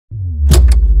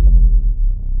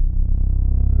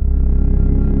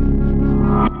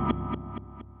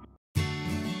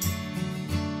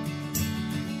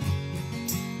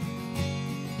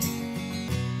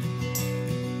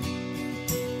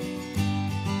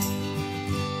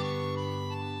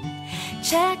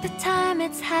Check the time,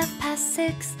 it's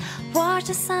 6:30. Watch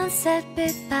the sunset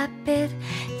bit by bit.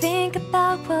 Think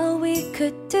about what we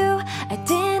could do. A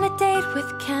dinner date with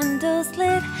candles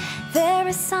lit. There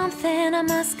is something I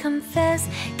must confess.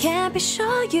 Can't be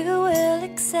sure you will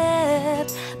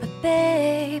accept. But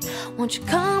babe, won't you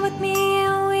come with me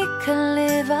and we can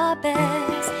live our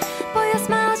best? Boy, your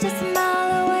smile's just a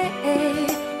mile away.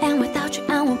 And without you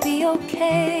I won't be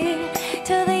okay.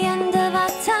 Till the end of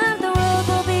our time, the world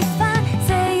will be fine.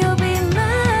 Say you'll be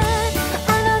mine.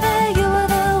 I know that you are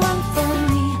the one for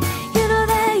me. You know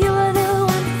that you are the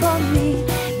one for me.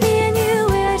 Me and you,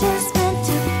 we're just meant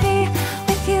to be.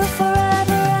 With you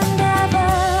forever and ever.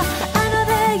 I know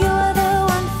that you are the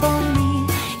one for me.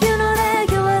 You know that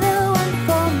you are the one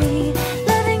for me.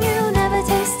 Loving you never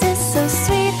tasted so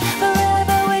sweet.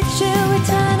 Forever with you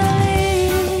eternally.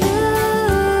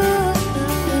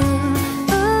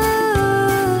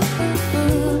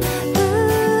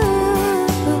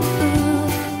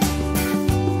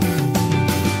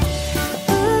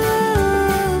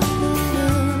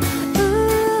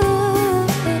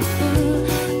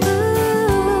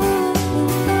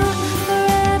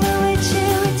 Forever with you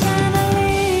eternally.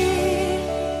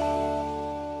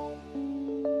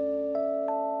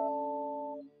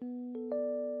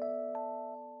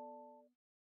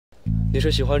 你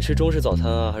是喜欢吃中式早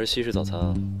餐啊，还是西式早餐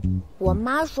啊？我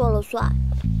妈说了算。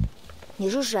你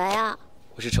是谁呀？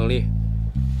我是程立。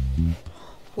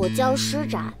我叫施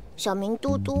展，小名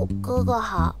嘟嘟，哥哥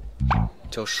好。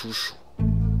叫叔叔。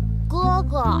哥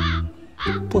哥，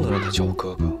不能让他叫我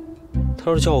哥哥。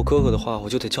他要是叫我哥哥的话，我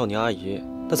就得叫你阿姨，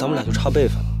那咱们俩就差辈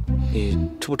分了。你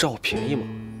这不占我便宜吗？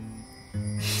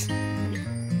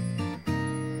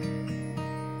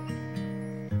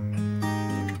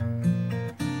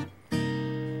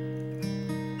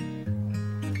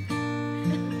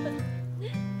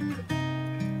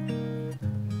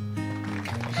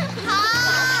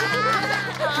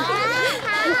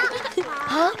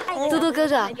啊，嘟嘟哥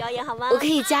哥，表演好吗？我可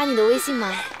以加你的微信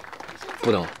吗？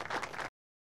不能。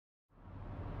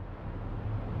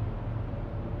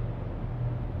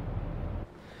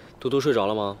嘟嘟睡着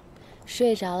了吗？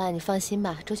睡着了，你放心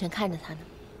吧，周全看着他呢。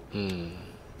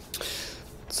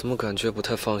怎么感觉不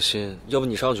太放心？要不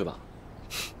你上去吧。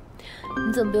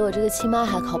你怎么比我这个亲妈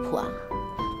还靠谱啊？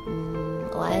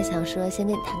我还想说先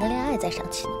跟你谈个恋爱再上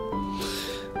去呢。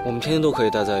我们天天都可以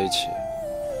待在一起，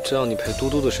这样你陪嘟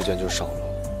嘟的时间就少了。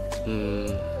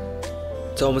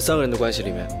在我们3个人的关系里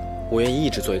面，我愿意一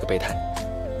直做一个备胎。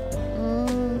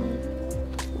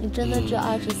你真的只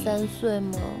23岁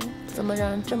吗？怎么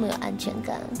让人这么有安全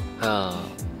感啊？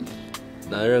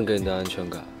男人给你的安全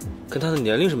感，跟他的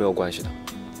年龄是没有关系的，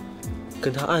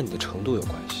跟他爱你的程度有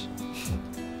关系。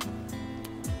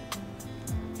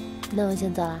那我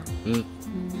先走了。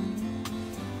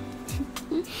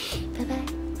拜拜。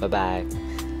拜拜。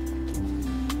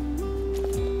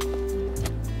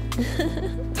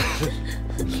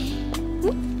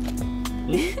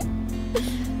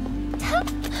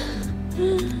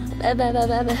拜拜拜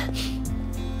拜拜。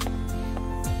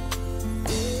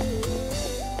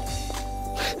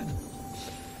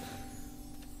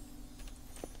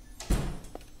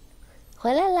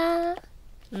回来啦。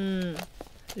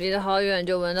离得好远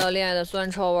就闻到恋爱的酸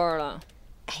臭味了。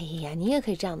哎呀，你也可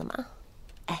以这样的嘛。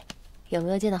哎，有没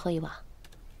有见到霍一宝？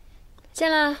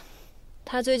见了，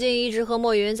他最近一直和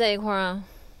莫云在一块儿啊。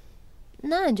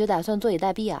那你就打算坐以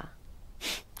待毙啊？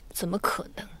怎么可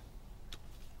能？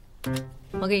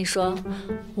我跟你说，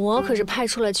我可是派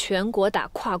出了全国打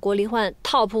跨国离婚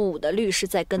TOP 5的律师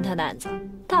在跟他的案子。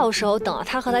到时候等到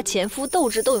他和他前夫斗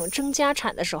智斗勇争家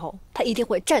产的时候，他一定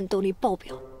会战斗力爆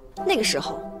表。那个时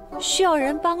候，需要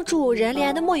人帮助人恋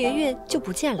爱的莫云云就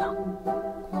不见了。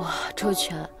哇，周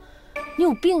全，你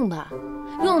有病吧？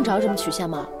用得着这么曲线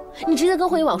吗？你直接跟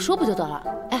霍一宝说不就得了？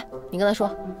哎，你跟他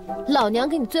说，老娘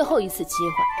给你最后一次机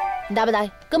会，你答不答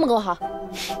应？跟不跟我好？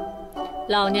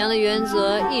老娘的原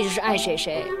则一直是爱谁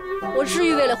谁，我至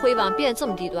于为了辉榜变得这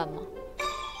么低端吗？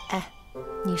哎，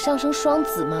你上升双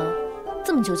子吗？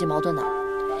这么纠结矛盾的，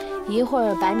一会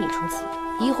儿百米冲刺，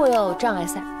一会儿又有障碍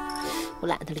赛，我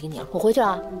懒得理你了，我回去了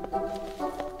啊。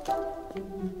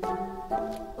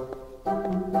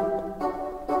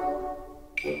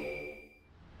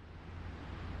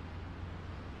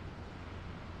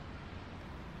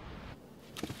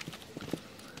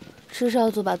施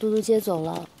少祖把嘟嘟接走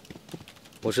了。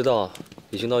我知道，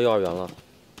已经到幼儿园了。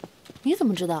你怎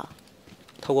么知道？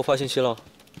他给我发信息了。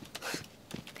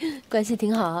关系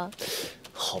挺好啊。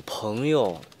好朋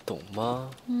友，懂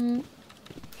吗？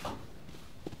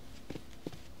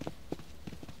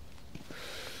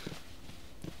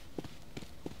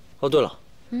哦，对了，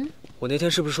我那天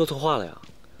是不是说错话了呀？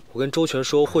我跟周全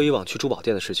说会议网去珠宝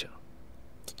店的事情。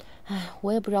哎，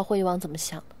我也不知道会议网怎么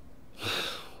想的。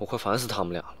我快烦死他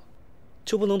们俩了，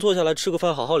就不能坐下来吃个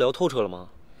饭，好好聊透彻了吗？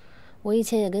我以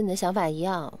前也跟你的想法一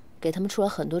样，给他们出了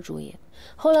很多主意。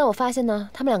后来我发现呢，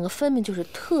他们两个分明就是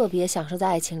特别享受在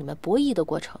爱情里面博弈的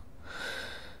过程。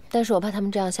但是我怕他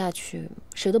们这样下去，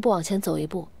谁都不往前走一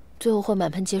步，最后会满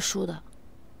盘皆输的。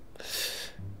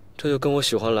这就跟我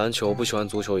喜欢篮球不喜欢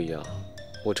足球一样，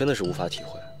我真的是无法体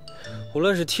会。无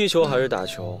论是踢球还是打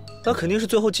球，那肯定是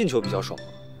最后进球比较爽啊。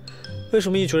为什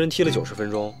么一群人踢了90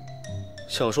分钟，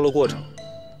享受了过程，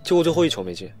结果最后一球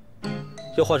没进？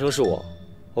要换成是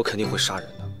我肯定会杀人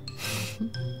的。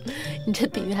你这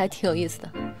比喻还挺有意思的。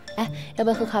哎，要不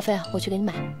要喝咖啡啊？我去给你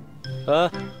买。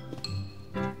哎，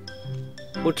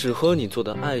我只喝你做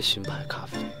的爱心牌咖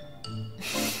啡。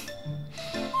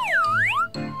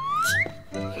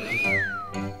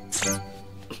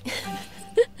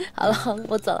好了好了，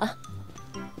我走了。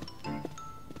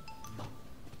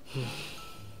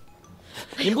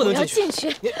您不能进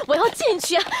去。我要进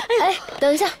去！哎，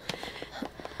等一下，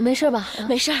没事吧？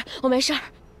没事儿，我没事儿。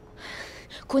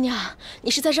姑娘，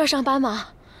你是在这儿上班吗？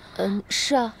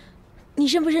是啊。你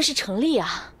认不认识程丽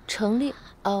啊？程丽？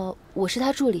我是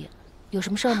她助理，有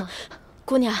什么事儿吗？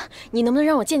姑娘，你能不能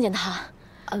让我见见她？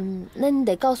那你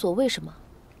得告诉我为什么。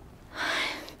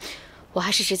我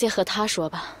还是直接和她说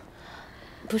吧。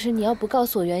不是，你要不告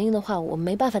诉我原因的话，我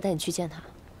没办法带你去见她。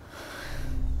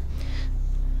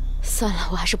算了，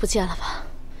我还是不见了吧。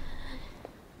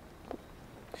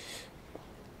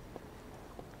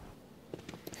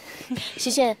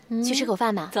萱萱，去吃口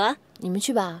饭吧。走啊，你们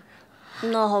去吧。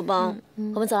那好吧，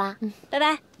我们走啦。拜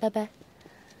拜，拜拜。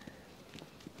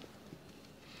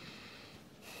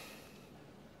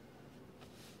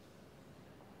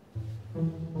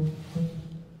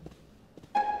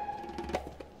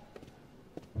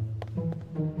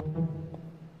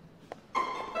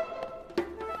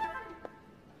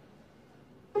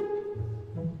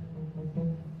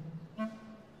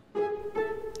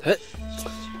哎，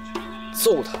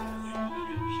揍他！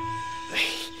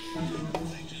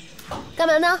干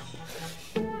嘛呢？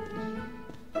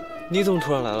你怎么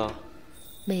突然来了？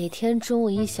每天中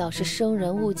午1小时生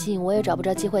人勿近，我也找不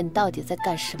着机会，你到底在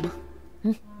干什么？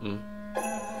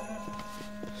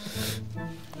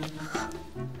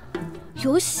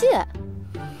游戏？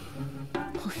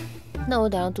那我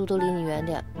得让嘟嘟离你远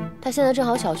点，他现在正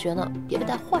好小学呢，别被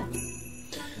带坏了。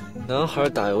男孩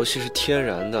打游戏是天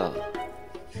然的，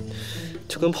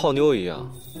就跟泡妞一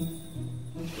样，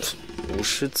无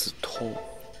师自通。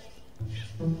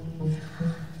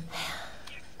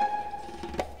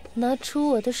拿出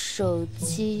我的手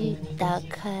机，打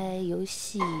开游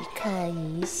戏看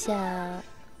一下。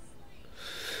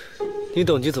你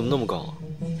等级怎么那么高？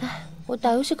哎，我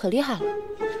打游戏可厉害了，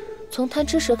从贪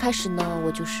吃蛇开始呢，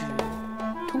我就是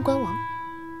通关王。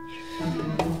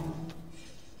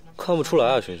看不出来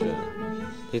啊，萱萱，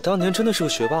你当年真的是个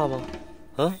学霸吗？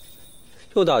啊，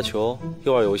又打球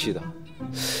又玩游戏的，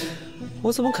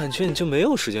我怎么感觉你就没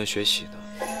有时间学习呢？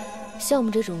像我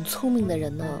们这种聪明的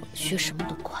人呢，学什么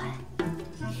都快。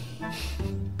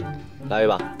来一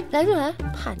把，来就来，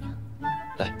怕你啊！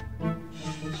来，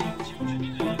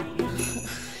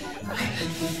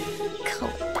看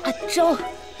我大招，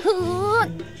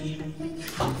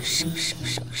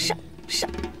上！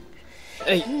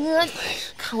哎，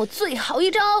看我最好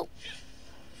一招！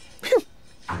哼，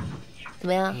怎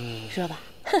么样？说吧。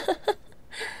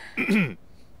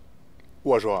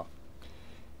我说，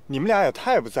你们俩也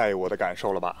太不在意我的感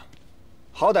受了吧？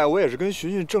好歹我也是跟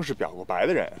寻寻正式表过白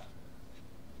的人。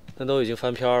那都已经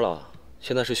翻篇了，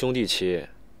现在是兄弟期，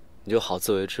你就好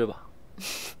自为之吧。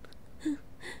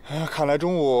哎呀，看来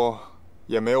中午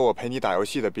也没有我陪你打游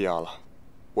戏的必要了。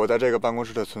我在这个办公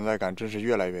室的存在感真是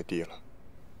越来越低了，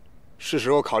是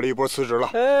时候考虑一波辞职了。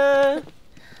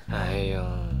哎呀，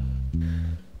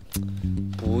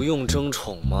不用争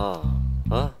宠嘛，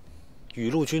啊，雨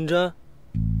露均沾。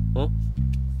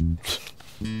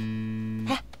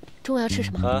哎，中午要吃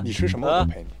什么？你吃什么我都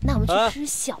陪你。那我们去吃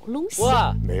小龙虾。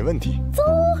哇，没问题。走。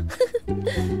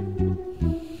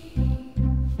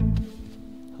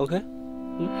OK，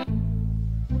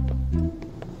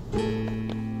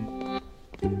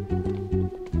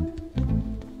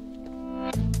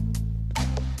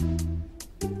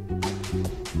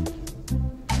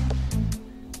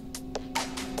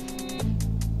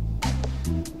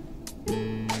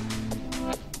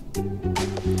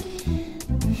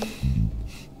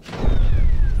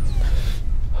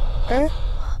哎，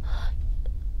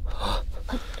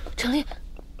程丽，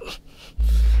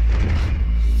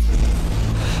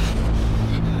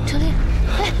程丽，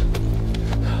哎，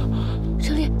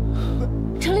程丽，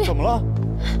怎么了？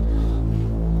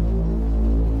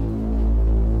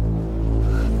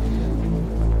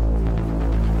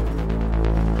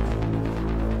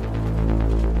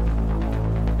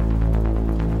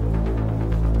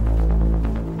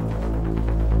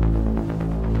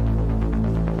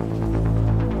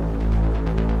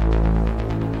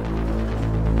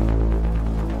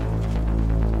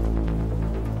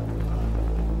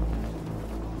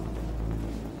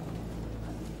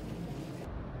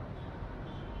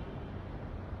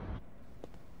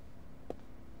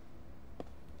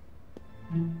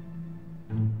呀，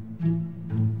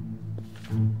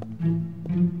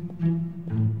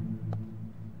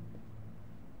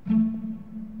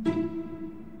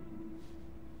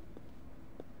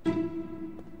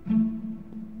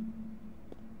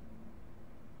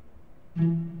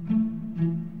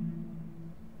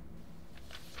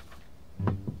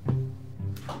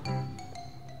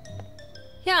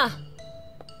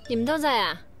你们都在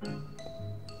呀？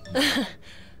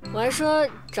我还说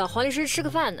找黄律师吃个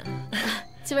饭呢。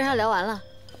基本上聊完了。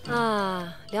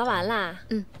啊，聊完啦？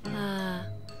嗯。啊。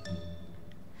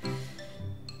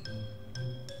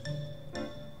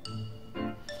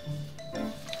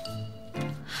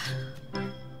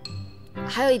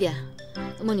还有一点，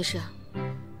孟女士，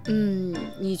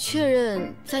你确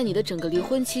认在你的整个离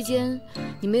婚期间，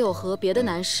你没有和别的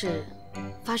男士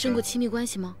发生过亲密关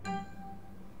系吗？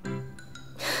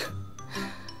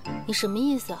你什么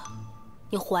意思啊？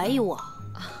你怀疑我？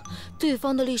对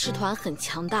方的律师团很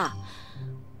强大，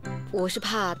我是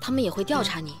怕他们也会调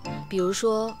查你，比如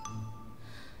说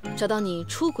找到你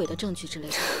出轨的证据之类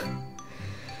的。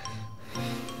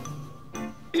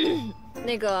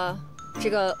这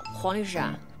个黄律师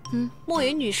啊，莫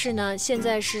云女士呢，现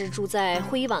在是住在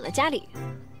会议网的家里，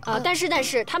但是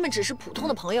他们只是普通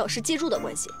的朋友，是借住的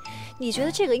关系。你觉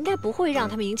得这个应该不会让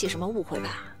他们引起什么误会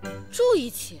吧？住一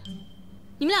起？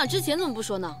你们俩之前怎么不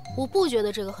说呢？我不觉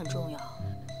得这个很重要，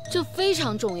这非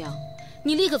常重要。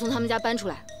你立刻从他们家搬出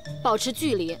来，保持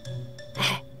距离。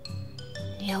哎，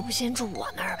你要不先住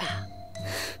我那儿吧？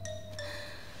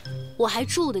我还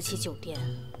住得起酒店。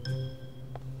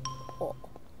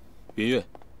云云，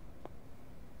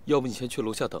要不你先去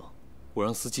楼下等，我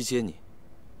让司机接你。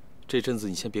这阵子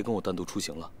你先别跟我单独出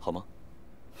行了，好吗？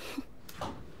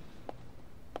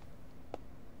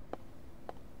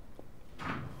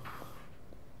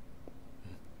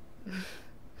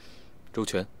周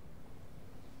全，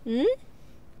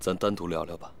咱单独聊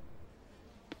聊吧。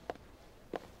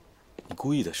你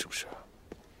故意的是不是？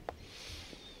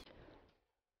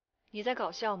你在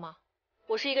搞笑吗？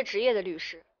我是一个职业的律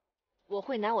师，我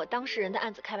会拿我当事人的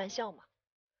案子开玩笑吗？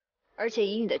而且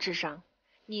以你的智商，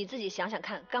你自己想想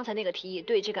看，刚才那个提议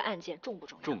对这个案件重不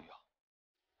重要？重要，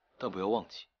但不要忘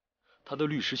记，他的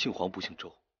律师姓黄不姓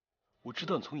周。我知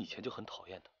道你从以前就很讨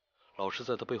厌他，老是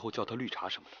在他背后叫他绿茶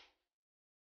什么的。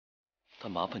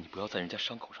但麻烦你不要在人家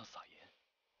伤口上撒盐，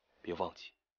别忘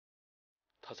记，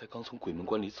他才刚从鬼门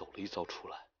关里走了一遭出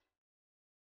来。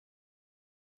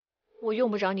我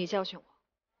用不着你教训我，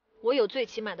我有最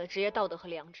起码的职业道德和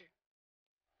良知。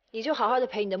你就好好的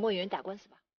陪你的莫云打官司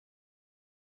吧。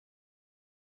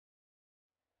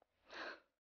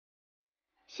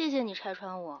谢谢你拆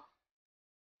穿我，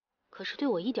可是对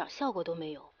我一点效果都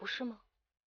没有，不是吗？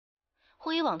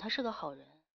霍一网他是个好人，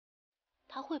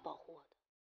他会保护我的。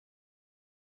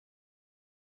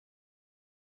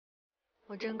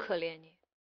我真可怜你。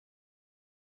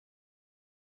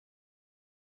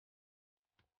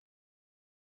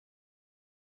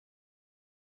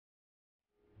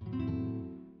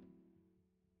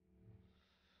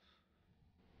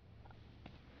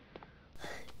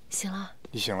醒了。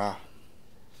你醒了？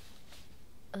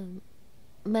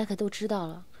麦克都知道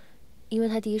了，因为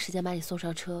他第一时间把你送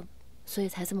上车，所以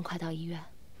才这么快到医院。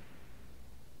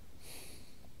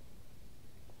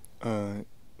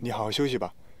你好好休息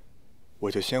吧，我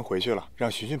就先回去了，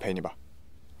让寻寻陪你吧。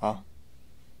啊，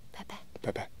拜拜。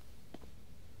拜拜。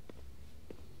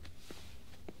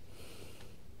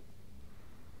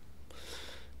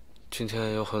今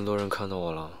天有很多人看到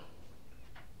我了。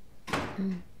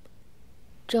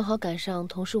正好赶上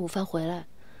同事午饭回来。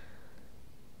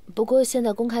不过现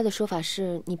在公开的说法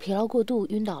是你疲劳过度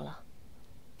晕倒了。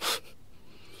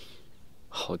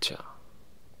好假。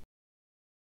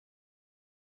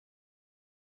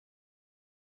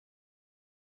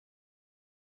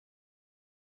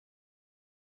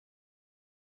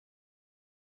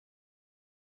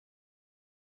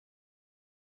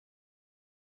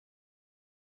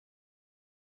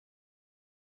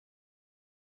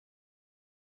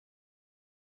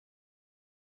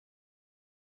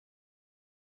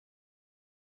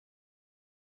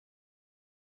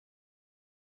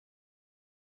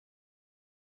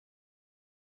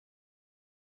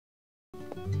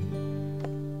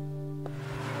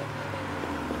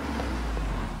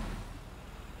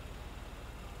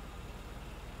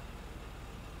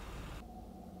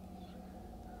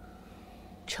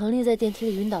程丽在电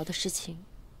梯里晕倒的事情，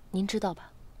您知道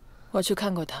吧？我去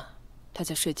看过她，她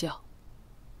在睡觉。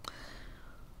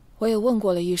我也问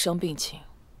过了医生病情，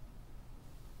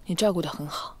你照顾得很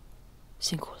好，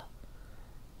辛苦了。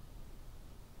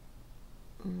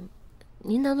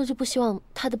您难道就不希望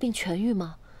她的病痊愈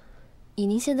吗？以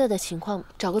您现在的情况，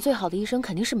找个最好的医生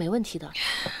肯定是没问题的。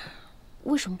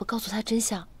为什么不告诉他真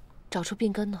相，找出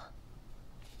病根呢？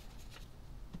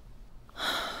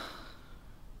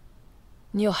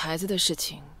你有孩子的事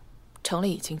情，程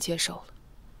丽已经接受了。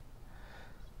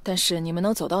但是你们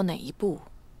能走到哪一步，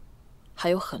还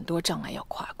有很多障碍要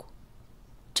跨过。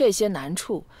这些难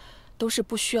处，都是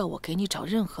不需要我给你找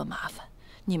任何麻烦，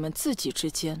你们自己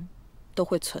之间都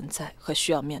会存在和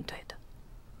需要面对的。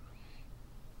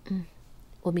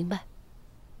我明白。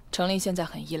程丽现在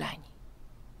很依赖你，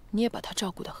你也把她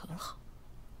照顾得很好。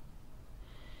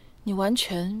你完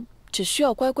全只需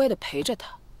要乖乖地陪着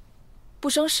她，不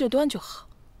生事端就好。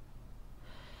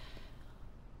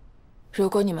如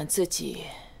果你们自己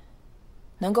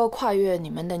能够跨越你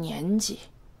们的年纪、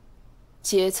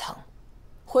阶层、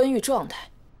婚育状态，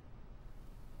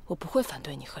我不会反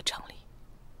对你和程丽。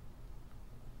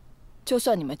就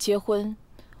算你们结婚，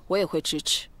我也会支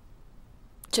持。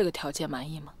这个条件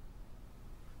满意吗？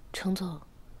程总，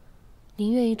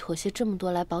您愿意妥协这么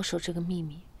多来保守这个秘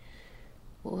密，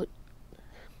我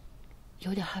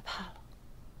有点害怕了。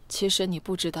其实你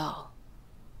不知道，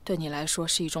对你来说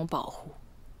是一种保护。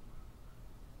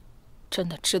真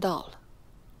的知道了，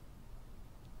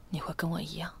你会跟我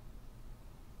一样，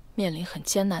面临很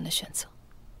艰难的选择。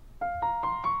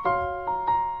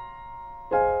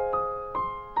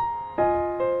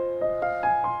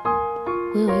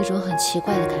我有一种很奇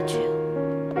怪的感觉，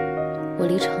我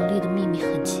离程丽的秘密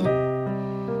很近，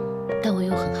但我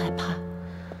又很害怕，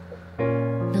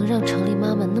能让程丽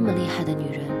妈妈那么厉害的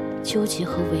女人纠结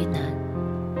和为难，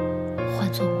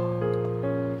换做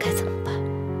我该怎么办？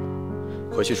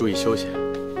回去注意休息，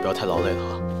不要太劳累了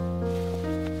啊。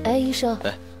哎，医生，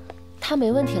他没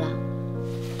问题了？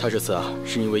他这次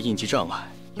是因为应激障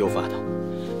碍诱发的，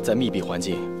在密闭环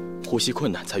境呼吸困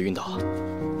难才晕倒了，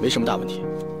没什么大问题。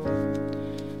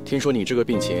听说你这个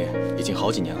病情已经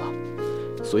好几年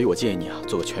了，所以我建议你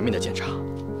做个全面的检查。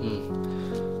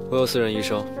我有私人医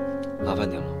生，麻烦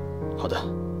您了。好的，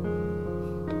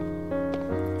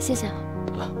谢谢啊。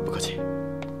不客气。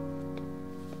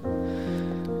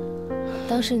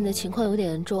当时你的情况有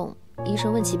点严重，医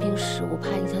生问起病史，我怕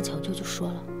影响抢救，就说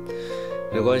了。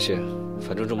没关系，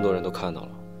反正这么多人都看到了，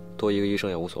多一个医生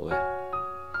也无所谓。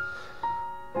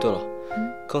对了，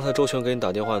刚才周全给你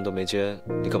打电话你都没接，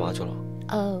你干嘛去了？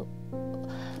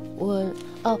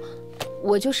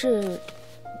我就是，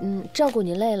照顾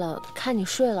你累了，看你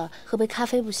睡了，喝杯咖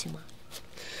啡不行吗？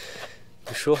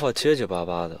你说话结结巴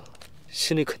巴的，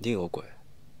心里肯定有鬼。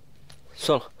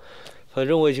算了，反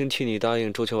正我已经替你答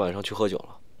应周全晚上去喝酒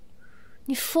了。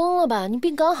你疯了吧？你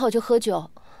病刚好就喝酒？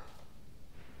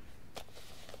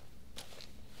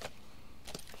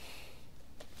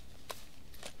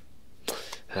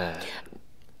哎，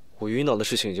我晕倒的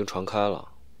事情已经传开了，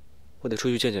我得出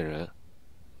去见见人。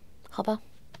好吧，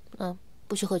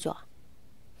不去喝酒啊？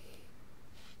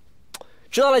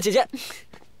知道了，姐姐。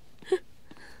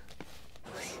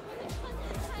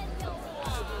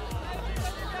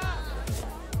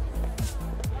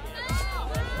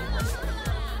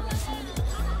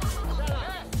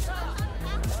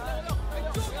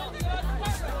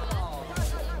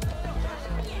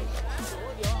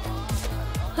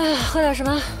哎呀，喝点什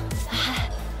么？嗨，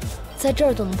在这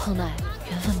儿都能碰到，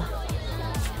缘分吧。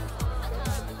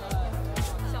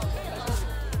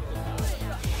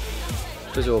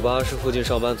这酒吧是附近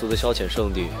上班族的消遣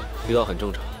圣地，遇到很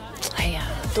正常。哎呀，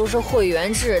都是会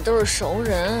员制，都是熟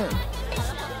人。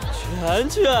全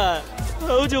全，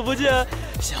好久不见，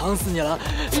想死你了。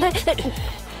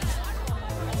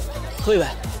喝一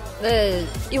杯。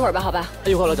一会儿吧，好吧。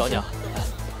一会儿来找你啊。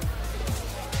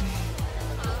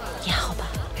也好吧，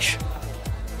没事。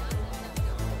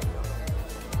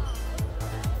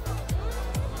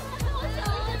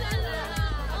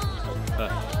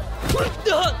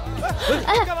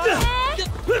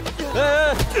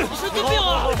你神经病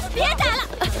啊！别打了！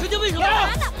神经病什么？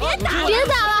别打了！别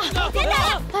打了！别打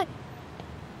了！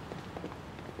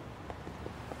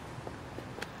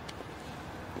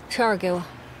车儿给我，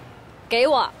给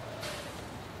我！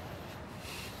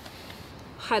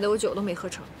害得我酒都没喝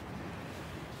成。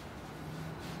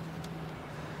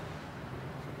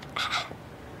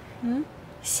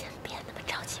先别那么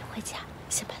着急回家，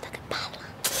先把他给办了。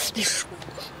你说，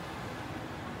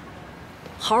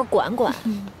好好管管，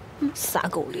撒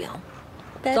狗粮。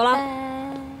走了，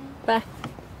拜。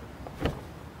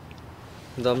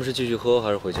咱们是继续喝还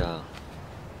是回家啊？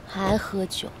还喝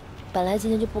酒？本来今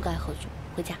天就不该喝酒，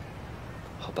回家。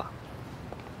好吧。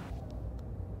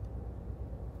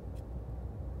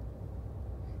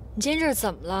你今天这是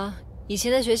怎么了？以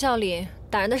前在学校里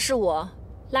打人的是我，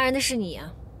拉人的是你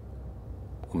啊。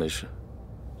我没事。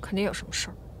肯定有什么事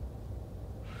儿。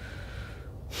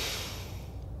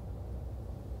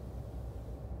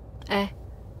哎，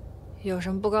有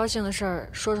什么不高兴的事儿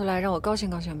说出来，让我高兴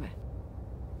高兴呗。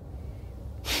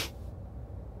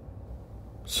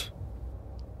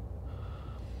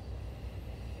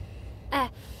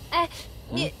哎，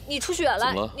你出血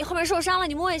了，你后面受伤了，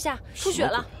你摸一下，出血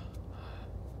了。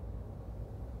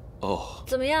哦。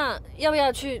怎么样？要不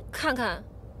要去看看？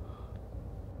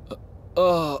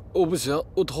我不行，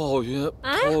我头好晕，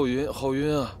头好晕，好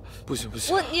晕啊！不行。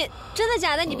你真的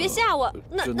假的？你别吓我。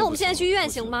那我们现在去医院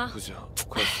行吗？不行，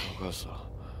快死了！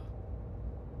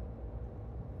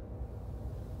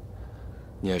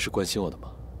你还是关心我的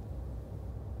吗？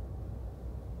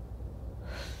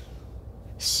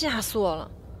吓死我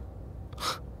了！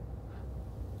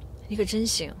你可真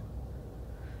行。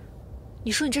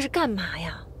你说你这是干嘛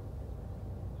呀？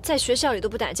在学校里都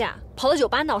不打架，跑到酒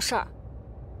吧闹事儿，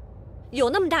有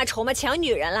那么大仇吗？抢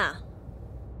女人啦？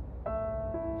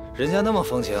人家那么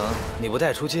风情，你不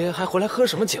带出街，还回来喝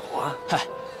什么酒啊？嗨，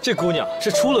这姑娘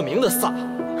是出了名的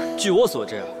飒。据我所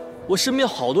知，我身边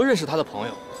好多认识她的朋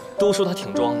友，都说她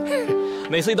挺装的，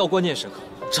每次一到关键时刻，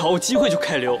找机会就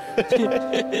开溜。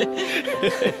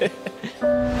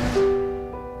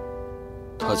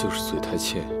她就是嘴太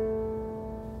欠，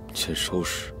欠收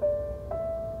拾。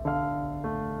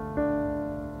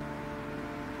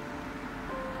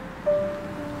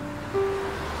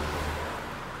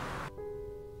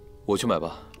我去买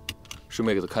吧，顺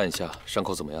便给她看一下伤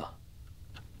口怎么样。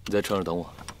你在车上等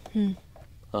我。嗯。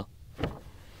啊。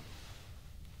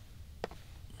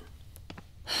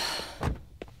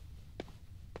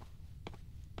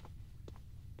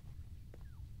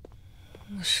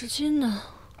我湿巾呢？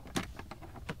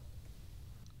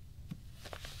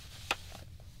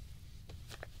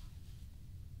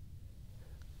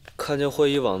看见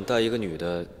会议网带一个女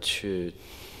的去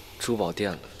珠宝店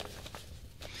了。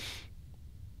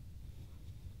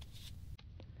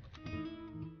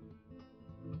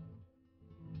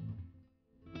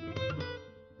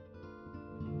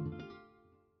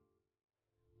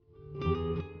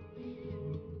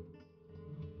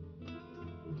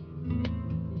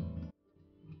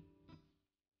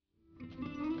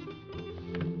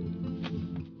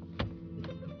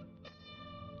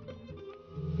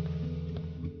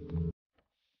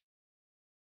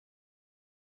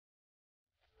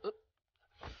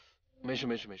没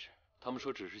事，他们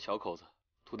说只是小口子，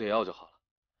涂点药就好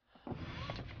了。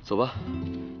走吧。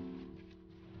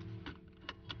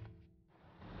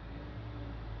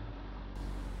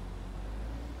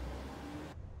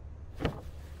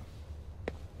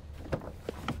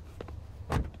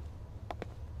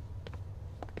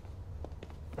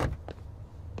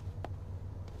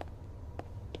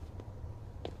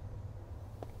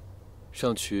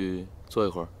上去坐一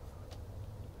会儿。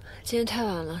今天太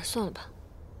晚了，算了吧。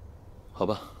好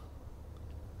吧，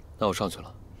那我上去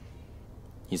了，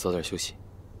你早点休息。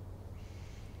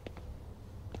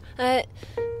哎，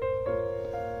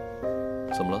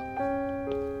怎么了？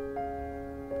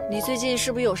你最近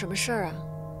是不是有什么事儿啊？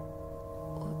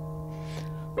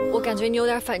我感觉你有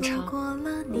点反常。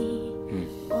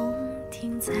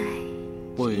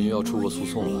莫云要出国诉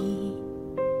讼了，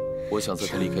我想在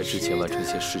他离开之前完成一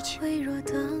些事情，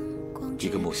也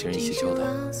跟某些人一起交代。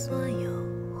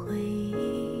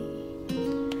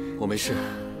我没事，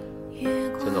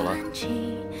先走了，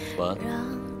晚安。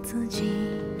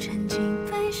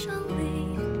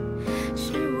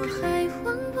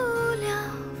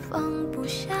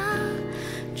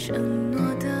承诺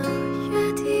的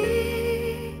约定，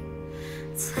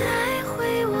才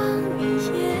回望一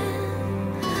眼，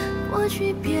过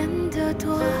去变得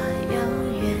多遥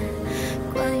远。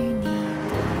关于你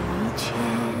的一切，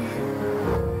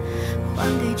还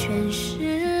给全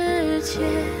世界，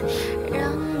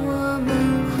让我们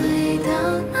回到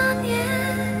那年，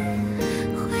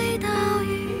回到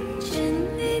遇见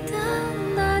你的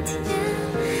那天，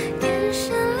眼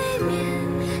神里面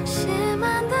写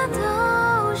满的都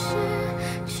是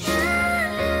眷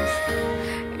恋，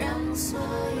让所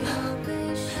有悲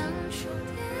伤书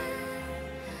店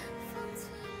放存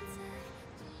在。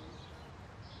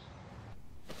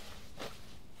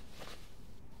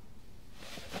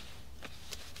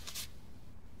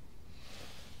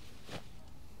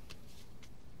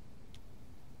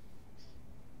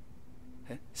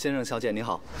先生、小姐，你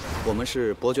好，我们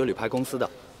是伯爵旅拍公司的。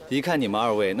一看你们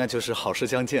二位，那就是好事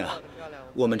将近啊！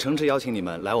我们诚挚邀请你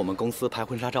们来我们公司拍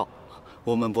婚纱照。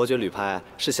我们伯爵旅拍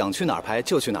是想去哪儿拍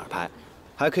就去哪儿拍，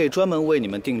还可以专门为你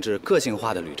们定制个性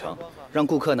化的旅程，让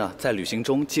顾客呢在旅行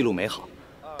中记录美好，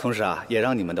同时啊，也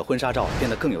让你们的婚纱照变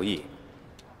得更有意义。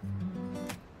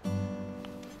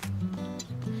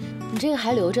你这个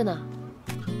还留着呢？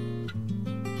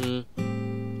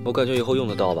我感觉以后用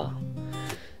得到吧。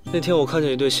那天我看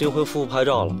见一对新婚夫妇拍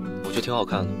照了，我觉得挺好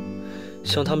看的。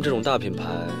像他们这种大品牌，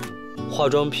化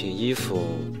妆品、衣服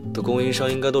的供应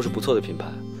商应该都是不错的品牌。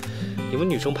你们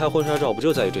女生拍婚纱照不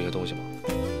就在意这些东西吗？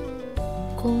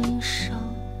供应商。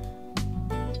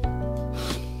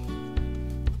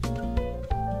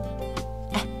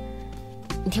哎，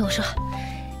你听我说，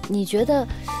你觉得，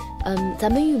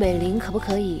咱们玉美林可不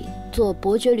可以做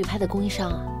伯爵旅拍的供应商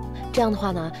啊？这样的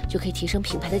话呢，就可以提升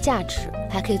品牌的价值，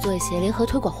还可以做一些联合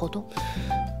推广活动。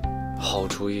好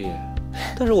主意，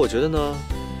但是我觉得呢，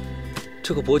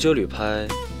这个伯爵旅拍，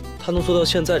它能做到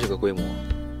现在这个规模，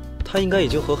它应该已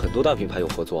经和很多大品牌有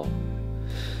合作了。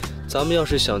咱们要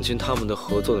是想进他们的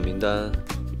合作的名单，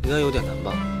应该有点难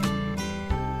吧？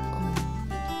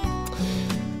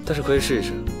但是可以试一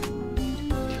试，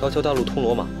条条大路通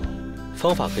罗马嘛，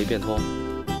方法可以变通。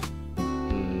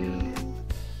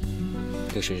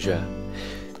那寻寻，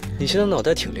你现在脑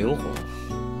袋挺灵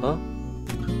活，啊，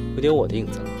有点我的影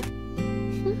子了。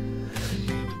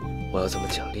我要怎么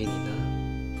奖励你呢？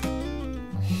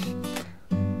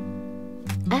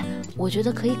哎，我觉得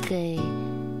可以给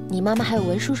你妈妈还有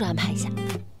文叔叔安排一下。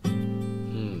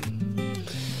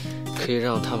可以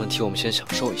让他们替我们先享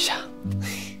受一下。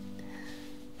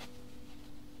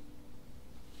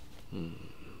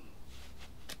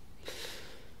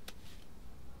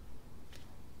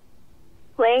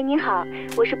喂，您好，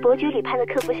我是伯爵旅拍的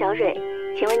客服小蕊，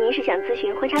请问您是想咨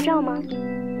询婚纱照吗？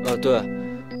对，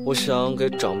我想给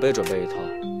长辈准备一套，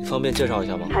你方便介绍一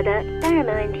下吗？好的，当然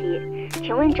没问题。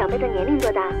请问长辈的年龄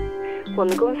多大？我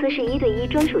们公司是1对1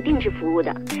专属定制服务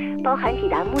的，包含抵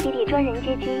达目的地专人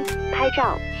接机、拍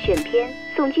照、选片、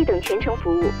送机等全程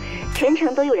服务，全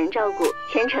程都有人照顾，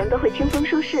全程都会轻松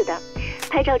舒适的。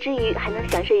拍照之余还能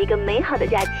享受一个美好的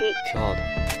假期。挺好的。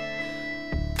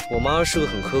我妈是个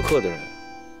很苛刻的人，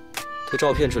对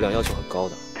照片质量要求很高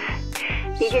的。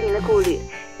理解您的顾虑，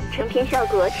成片效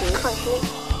果请您放心。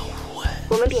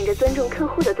我们秉着尊重客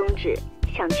户的宗旨，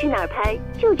想去哪儿拍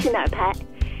就去哪儿拍，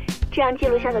这样记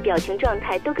录下的表情状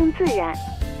态都更自然。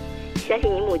相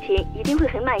信你母亲一定会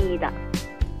很满意的。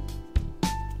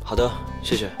好的，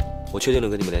谢谢，我确定了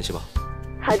跟你们联系吧。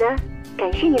好的，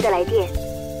感谢您的来电。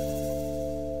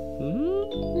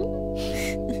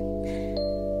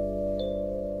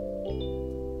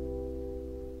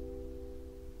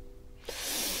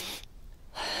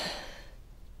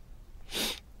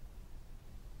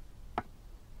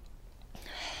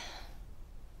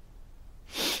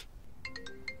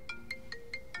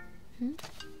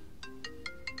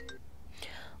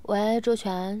喂，周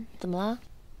全，怎么了？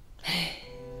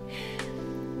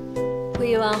顾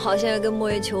一婉好像要跟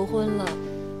莫言求婚了。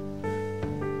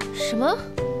什么？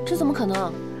这怎么可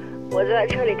能？我在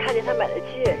车里看见他买的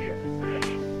戒指，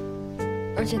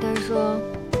而且他说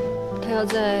他要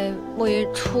在莫言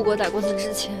出国打官司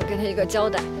之前给他一个交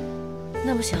代。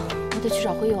那不行，我得去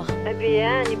找辉王。哎，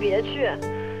你别去，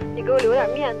你给我留点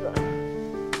面子。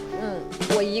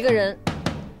我一个人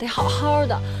得好好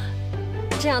的，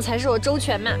这样才是我周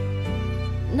全嘛。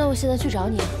那我现在去找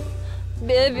你。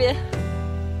别，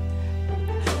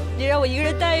你让我一个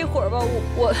人待一会儿吧，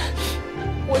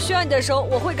我需要你的时候，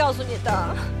我会告诉你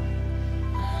的。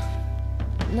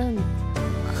那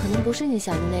可能不是你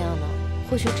想的那样的，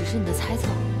或许只是你的猜测。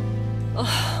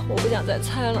我不想再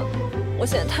猜了，我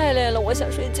现在太累了，我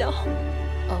想睡觉。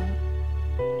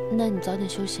那你早点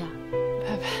休息啊。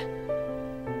拜拜。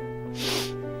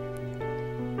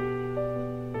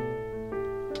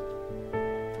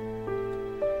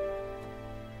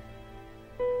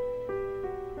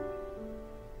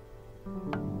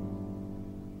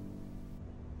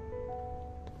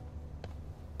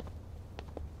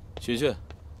寻寻，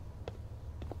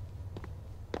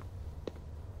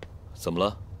怎么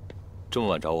了？这么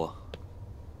晚找我？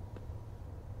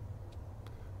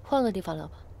换个地方聊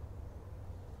吧。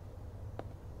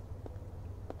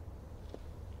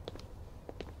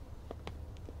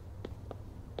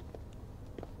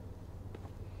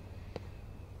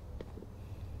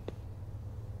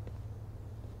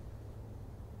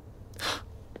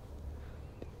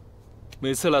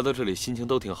每次来到这里，心情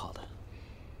都挺好的。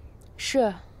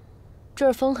是。这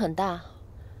儿风很大，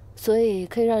所以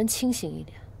可以让人清醒一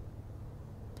点。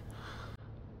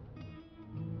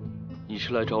你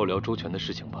是来找我聊周全的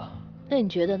事情吧？那你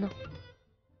觉得呢？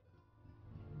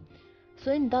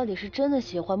所以你到底是真的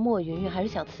喜欢莫云云，还是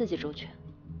想刺激周全？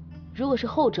如果是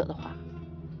后者的话，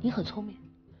你很聪明。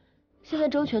现在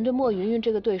周全对莫云云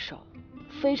这个对手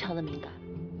非常的敏感，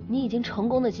你已经成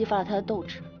功的激发了他的斗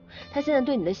志，他现在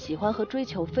对你的喜欢和追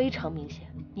求非常明显，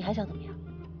你还想怎么样？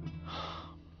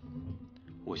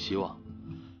我希望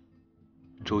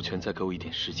周全再给我一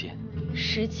点时间。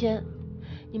时间？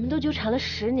你们都纠缠了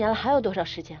10年了，还有多少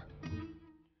时间？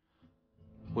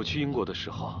我去英国的时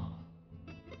候，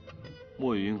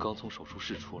莫雨云刚从手术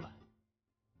室出来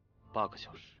，8个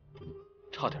小时，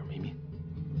差点没命。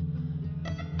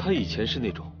她以前是那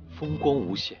种风光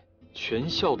无限，全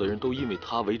校的人都因为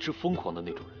她为之疯狂的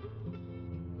那种人。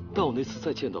但我那次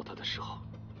再见到她的时候，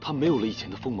她没有了以前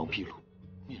的锋芒毕露，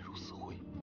面如死灰。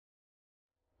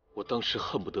我当时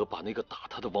恨不得把那个打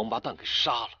她的王八蛋给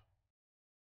杀了。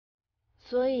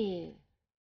所以，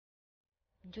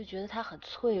你就觉得她很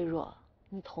脆弱，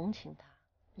你同情她，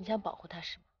你想保护她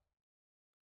是吗？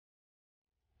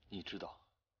你知道，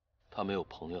她没有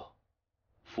朋友，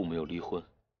父母又离婚，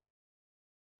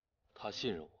她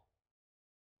信任我，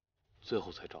最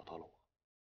后才找到了我。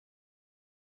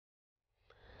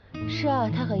是啊，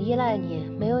他很依赖你，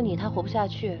没有你他活不下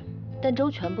去。但周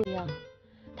全不一样，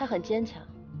他很坚强，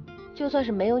就算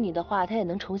是没有你的话，他也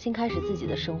能重新开始自己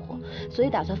的生活。所以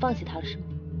打算放弃他了是吗？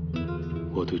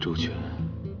我对周全，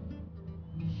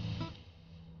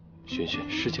璇璇，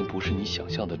事情不是你想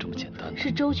象的这么简单的。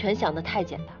是周全想的太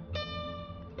简单了。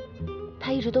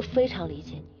他一直都非常理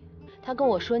解你，他跟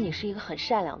我说你是一个很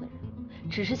善良的人，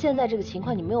只是现在这个情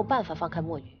况你没有办法放开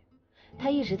墨雨。他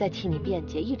一直在替你辩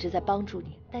解，一直在帮助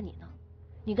你，但你呢？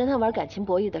你跟他玩感情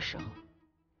博弈的时候，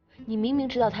你明明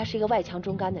知道他是一个外强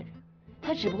中干的人，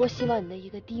他只不过希望你的一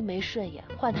个低眉顺眼，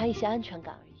换他一些安全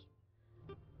感而已。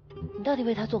你到底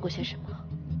为他做过些什么？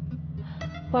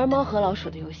玩猫和老鼠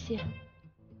的游戏，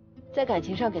在感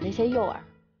情上给他一些诱饵，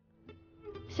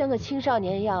像个青少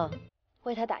年一样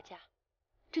为他打架，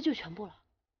这就全部了。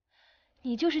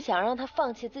你就是想让他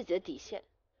放弃自己的底线，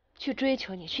去追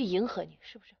求你，去迎合你，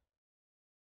是不是？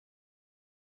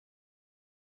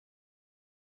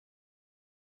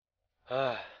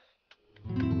哎，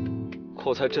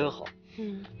口才真好。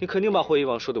你肯定把霍一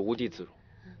王说的无地自容。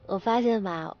我发现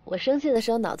吧，我生气的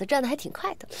时候脑子转的还挺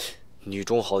快的。女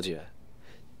中豪杰，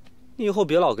你以后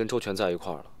别老跟周全在一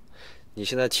块儿了。你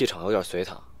现在气场有点随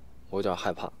他，我有点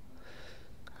害怕。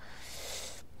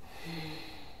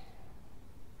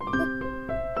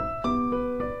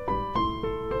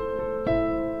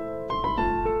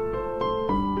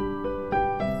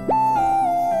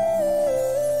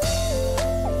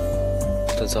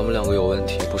但咱们2个有问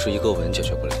题，不是一个吻解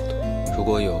决不了的。如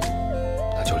果有，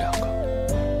那就2个。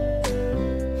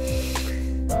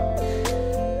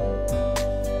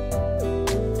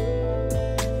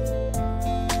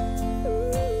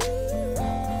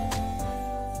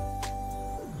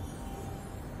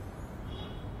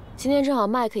今天正好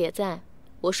麦克也在，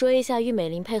我说一下玉美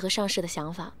林配合上市的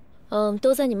想法。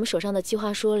都在你们手上的计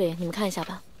划书里，你们看一下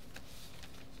吧。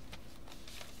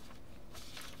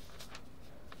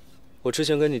我之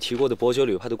前跟你提过的伯爵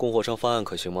旅拍的供货商方案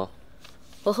可行吗？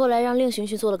我后来让令寻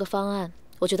寻做了个方案，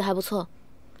我觉得还不错，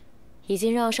已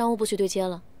经让商务部去对接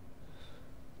了。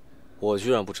我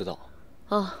居然不知道。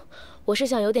哦，我是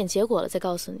想有点结果了再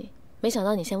告诉你，没想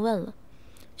到你先问了。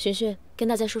寻寻，跟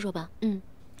大家说说吧。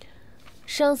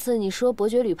上次你说伯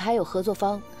爵旅拍有合作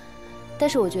方，但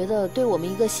是我觉得对我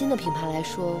们一个新的品牌来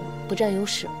说不占优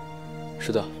势。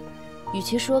是的。与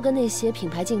其说跟那些品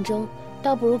牌竞争，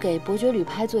倒不如给伯爵旅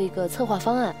拍做一个策划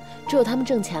方案，只有他们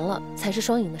挣钱了，才是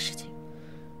双赢的事情。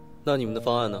那你们的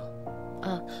方案呢？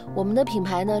我们的品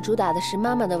牌呢，主打的是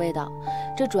妈妈的味道，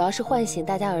这主要是唤醒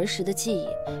大家儿时的记忆，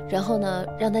然后呢，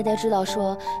让大家知道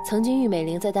说，曾经玉美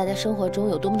玲在大家生活中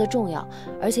有多么的重要，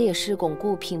而且也是巩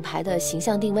固品牌的形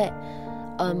象定位。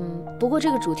不过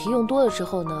这个主题用多了之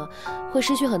后呢，会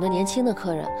失去很多年轻的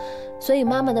客人，所以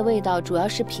妈妈的味道主要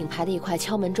是品牌的一块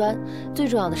敲门砖，最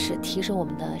重要的是提升我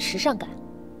们的时尚感。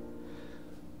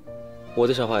我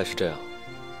的想法也是这样，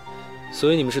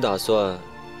所以你们是打算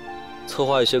策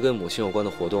划一些跟母亲有关的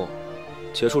活动，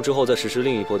结束之后再实施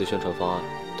另一波的宣传方案，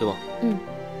对吗？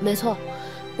没错，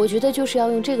我觉得就是要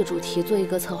用这个主题做一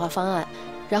个策划方案，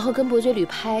然后跟伯爵旅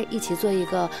拍一起做一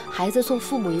个孩子送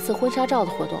父母一次婚纱照的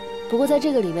活动。不过在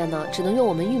这个里面呢，只能用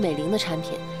我们玉美玲的产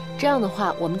品，这样的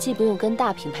话我们既不用跟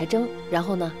大品牌争，然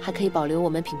后呢还可以保留我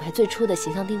们品牌最初的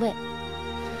形象定位。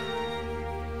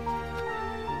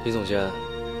李总监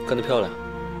干得漂亮，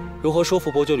如何说服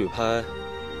伯爵旅拍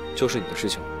就是你的事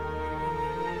情了。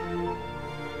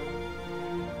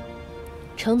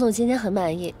程总今天很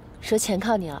满意，说全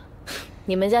靠你了。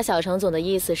你们家小程总的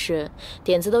意思是，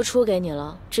点子都出给你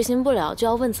了，执行不了就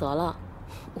要问责了。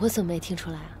我怎么没听出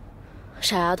来啊？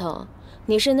傻丫头，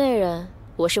你是内人，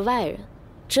我是外人，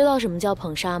知道什么叫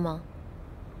捧杀吗？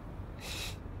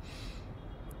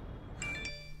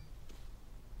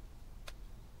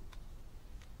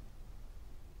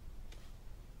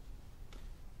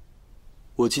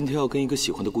我今天要跟一个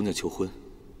喜欢的姑娘求婚，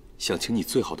想请你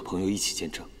最好的朋友一起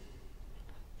见证。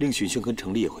令寻寻跟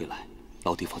程丽也会来，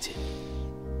老弟放心。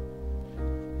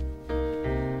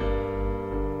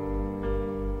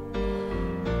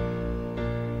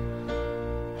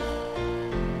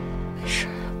没事，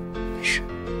没事。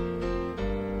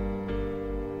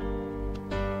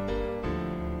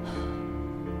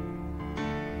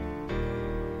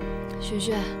寻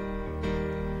寻，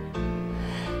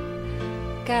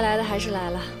该来的还是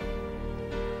来了。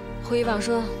胡一网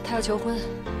说他要求婚。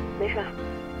没事，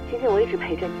今天我一直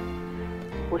陪着你，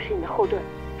我是你的后盾，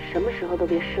什么时候都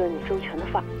别失了你周全的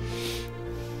范儿。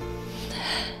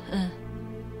嗯。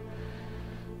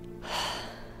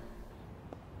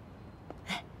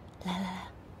来，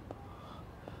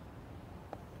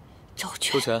周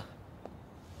全。周全，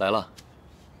来了。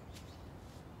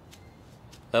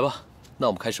来吧，那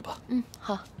我们开始吧。嗯，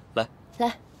好。来。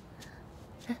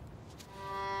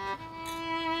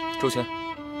周全。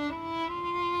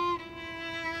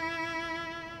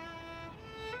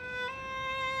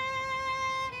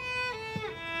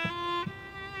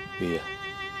云云，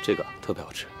这个特别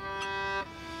好吃。啊，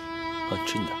你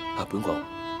吃你的啊，不用管我。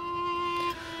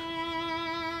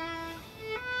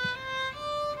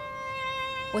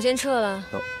我先撤了，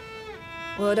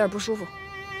我有点不舒服。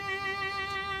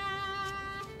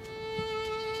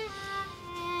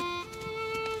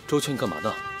周全，你干嘛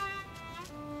呢？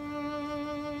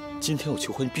今天我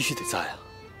求婚必须得在啊！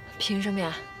凭什么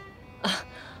呀？啊，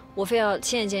我非要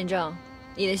亲眼见证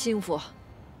你的幸福。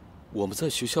我们在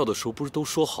学校的时候不是都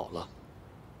说好了，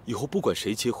以后不管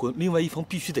谁结婚，另外一方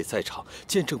必须得在场，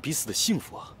见证彼此的幸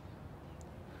福啊！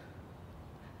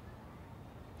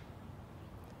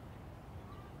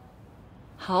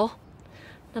好，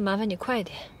那麻烦你快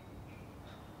点。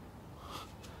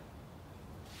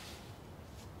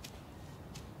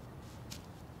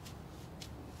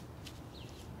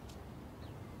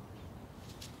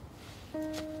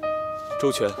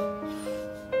周全，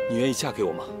你愿意嫁给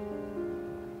我吗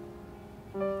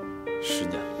？10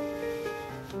年了，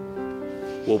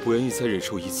我不愿意再忍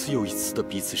受一次又一次的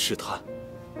彼此试探。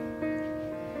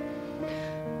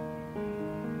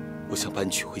我想把你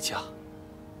娶回家，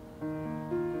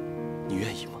你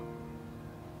愿意吗？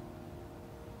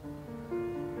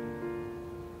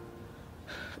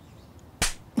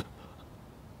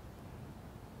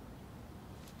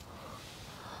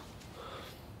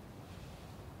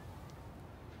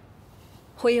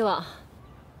胡一网，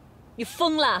你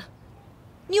疯了！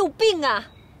你有病啊！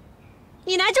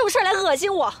你拿这种事儿来恶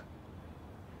心我！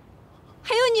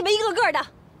还有你们一个个的，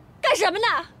干什么呢？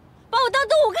把我当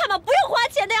动物看吗？不用花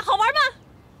钱的呀，好玩吗？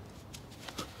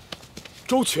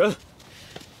周全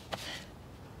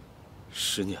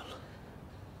，10年了，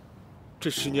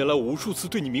这10年来，我无数次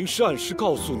对你明示暗示，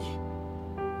告诉你，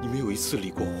你没有一次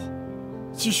理过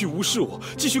我，继续无视我，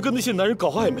继续跟那些男人搞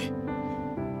暧昧。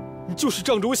你就是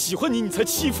仗着我喜欢你，你才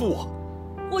欺负我。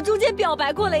我中间表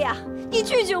白过了呀，你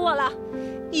拒绝我了。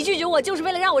你拒绝我就是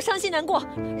为了让我伤心难过，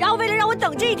然后为了让我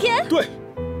等这一天。对，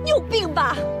你有病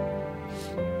吧？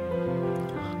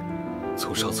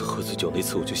从上次喝醉酒那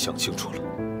次，我就想清楚了，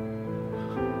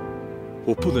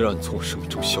我不能让你从我生命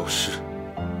中消失。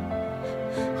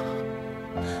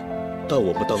但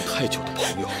我们当太久的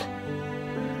朋友了，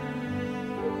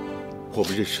我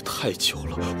们认识太久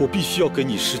了，我必须要给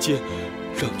你时间，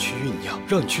让你去酝酿，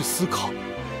让你去思考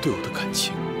对我的感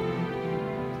情，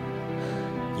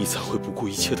你才会不顾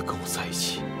一切的跟我在一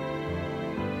起，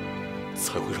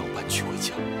才会让我把你娶回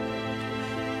家。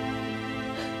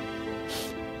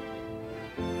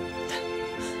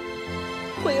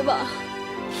胡一网，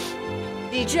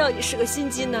你知道你是个心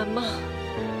机男吗？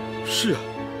是啊，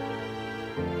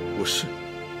我是。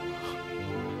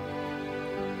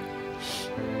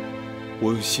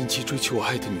我用心机追求我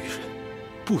爱的女人，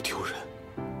不丢人。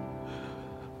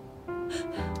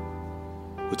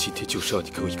我今天就是要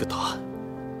你给我一个答案。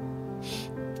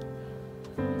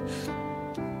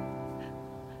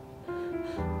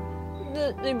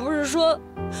那你不是说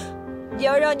你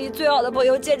要让你最好的朋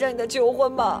友见证你的求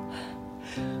婚吗？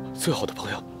最好的朋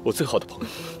友，我最好的朋友。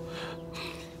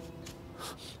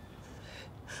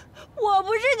我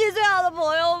不是你最好的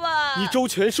朋友吧？你周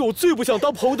全是我最不想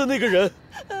当朋友的那个人。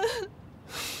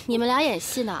你们俩演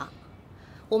戏呢，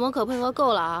我们可配合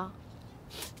够了啊！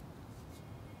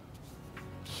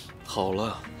好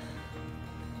了，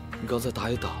你刚才打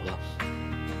也打了，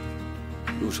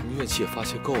有什么怨气也发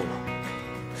泄够了。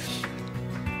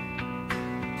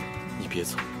你别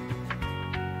走，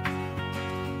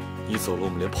你走了，我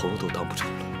们连朋友都当不成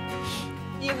了。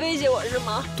你威胁我是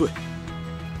吗？对，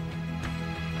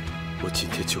我今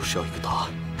天就是要一个答案。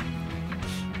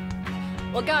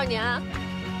我告诉你啊，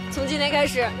从今天开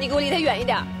始，你给我离他远一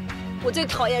点。我最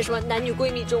讨厌什么男女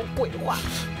闺蜜这种鬼话。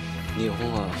你以后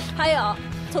啊，还有，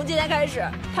从今天开始，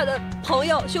他的朋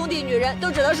友、兄弟、女人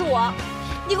都指的是我，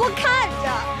你给我看着。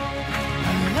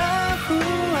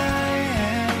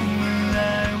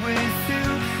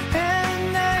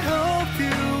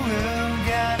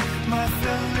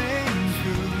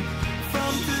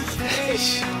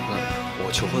 行了，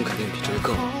我求婚肯定比这个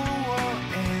更好。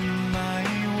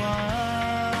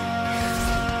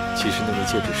其实那枚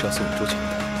戒指是要送给周全的。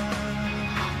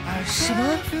什么？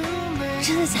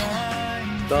真的假的？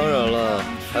当然了，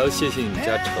还要谢谢你们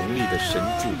家成立的神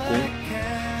助攻，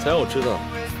才让我知道，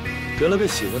原来被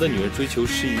喜欢的女人追求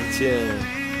是一件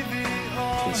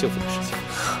挺幸福的事情。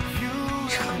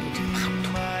成立真叛徒！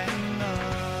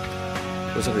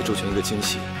我想给周全一个惊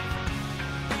喜。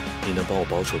 你能帮我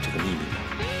保守这个秘密吗？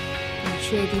你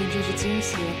确定这是惊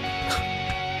喜？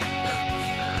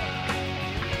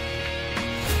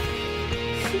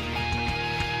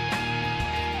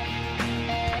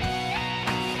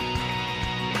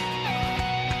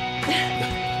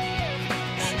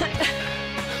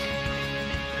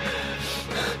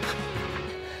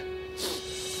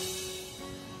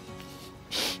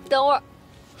等会儿，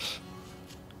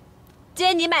今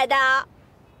天你买单啊？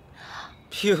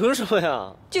 凭什么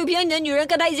呀？就凭你的女人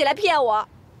跟他一起来骗我！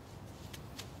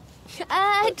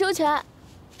哎，周全，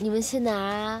你们去哪儿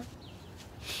啊？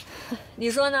你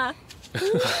说呢？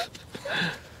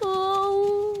哦。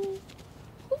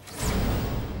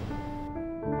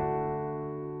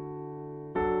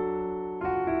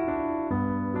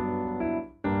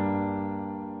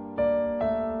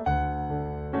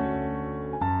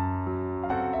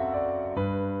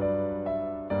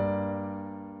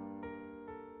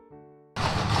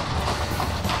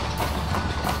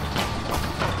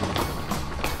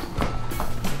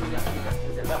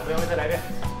不用再来一遍。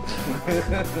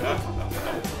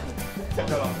下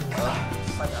车了啊！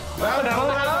来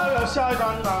了，下一站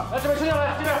了。来这边车下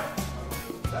来，这边。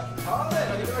来，好嘞，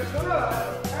你这边车上来。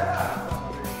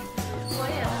我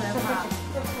也害怕。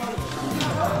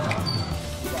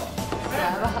来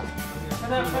吧。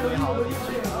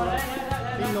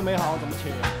兵都没好，怎么请？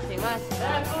行吧，行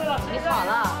吧。你考了，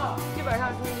剧本上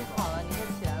说你考了，你可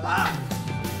起来了。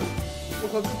我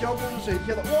可是交工水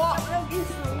贴的，哇！不要给你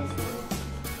数。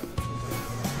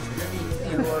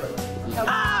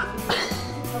 啊！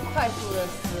要快速的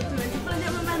撕，对，你不能这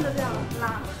样慢慢的这样拉。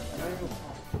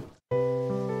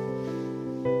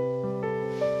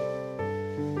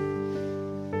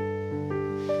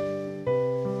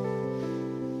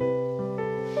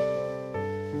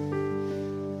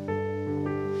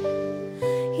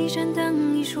一盏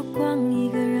灯，一束光，一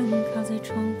个人靠在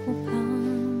窗户旁，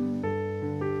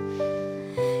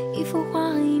一幅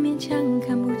画，一面墙，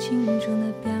看不清楚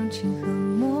那表情和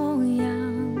模样。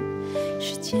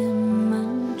 时间漫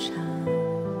长，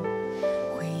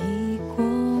回忆过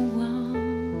往，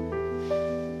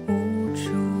无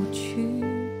处去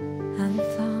安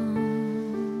放。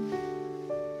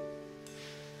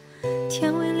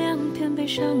天微亮，偏悲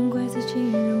伤，怪自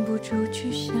己忍不住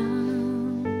去想。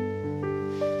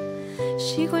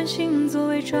习惯性做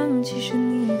伪装，其实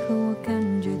你和我感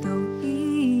觉都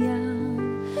一样，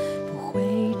不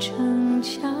会逞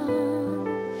强，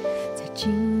在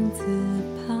镜子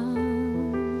旁。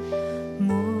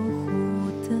 模糊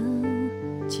的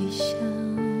迹象，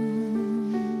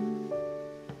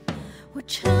我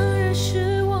承认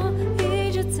是我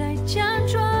一直在假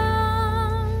装，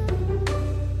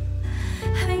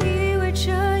还以为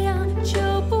这样就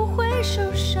不会受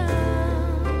伤。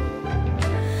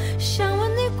想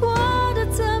问你过得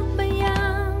怎么样，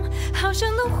好想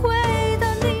能回到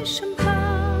你身旁，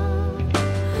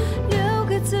留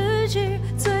给自己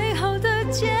最后的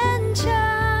坚强。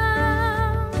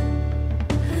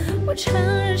 我承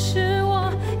认是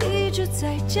我一直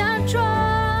在假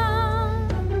装，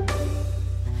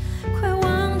快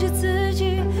忘记自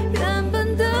己原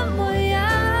本的模样。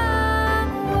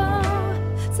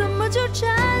怎么就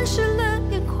沾湿了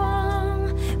眼眶？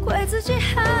怪自己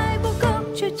还不够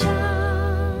倔强，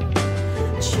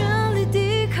全力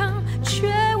抵抗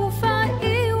却无法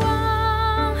遗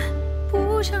忘，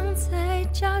不想再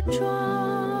假装。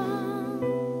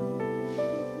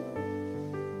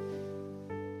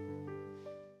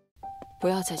 不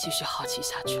要再继续好奇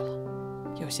下去了，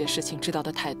有些事情知道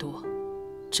的太多，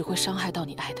只会伤害到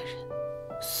你爱的人。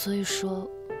所以说，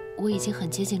我已经很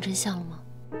接近真相了吗？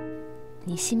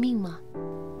你信命吗？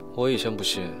我以前不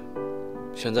信，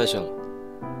现在信了。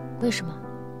为什么？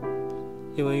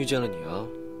因为遇见了你啊。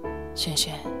萱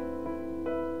萱，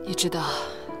你知道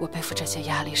我背负这些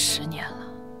压力10年了，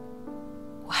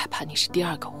我害怕你是第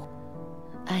二个我。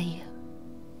安逸，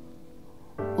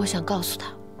我想告诉他，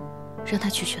让他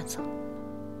去选择。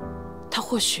他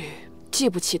或许记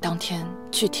不起当天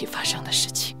具体发生的事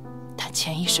情，但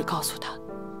潜意识告诉他，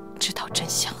知道真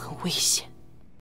相很危险。